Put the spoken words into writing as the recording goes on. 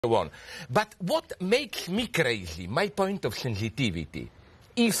so on. But what makes me crazy, my point of sensitivity,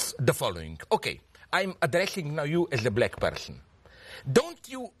 is the following. Okay, I'm addressing now you as a black person. Don't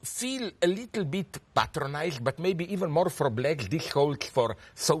you feel a little bit patronized, but maybe even more for blacks, this holds for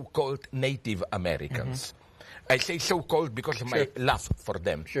so-called Native Americans? I say so-called because of my love for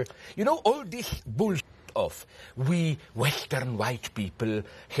them. Sure. You know, all this bullshit of we Western white people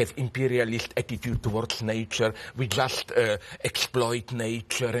have imperialist attitude towards nature, we just exploit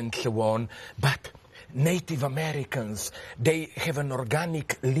nature and so on, but Native Americans, they have an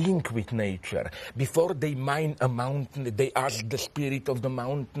organic link with nature. Before they mine a mountain, they ask the spirit of the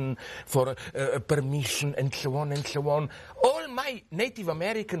mountain for permission and so on and so on. All my Native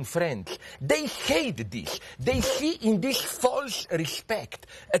American friends, they hate this. They see in this false respect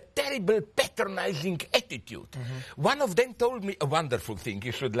a terrible patronizing attitude. One of them told me a wonderful thing,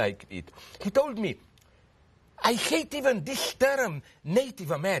 you should like it. He told me, I hate even this term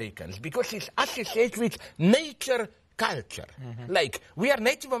Native Americans because it's associated with nature culture. Like, we are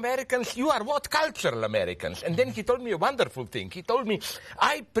Native Americans, you are what? Cultural Americans. And then he told me a wonderful thing. He told me,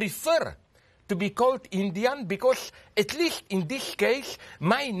 I prefer to be called Indian because, at least in this case,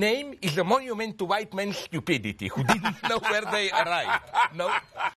 my name is a monument to white man's stupidity, who didn't know where they arrived. No?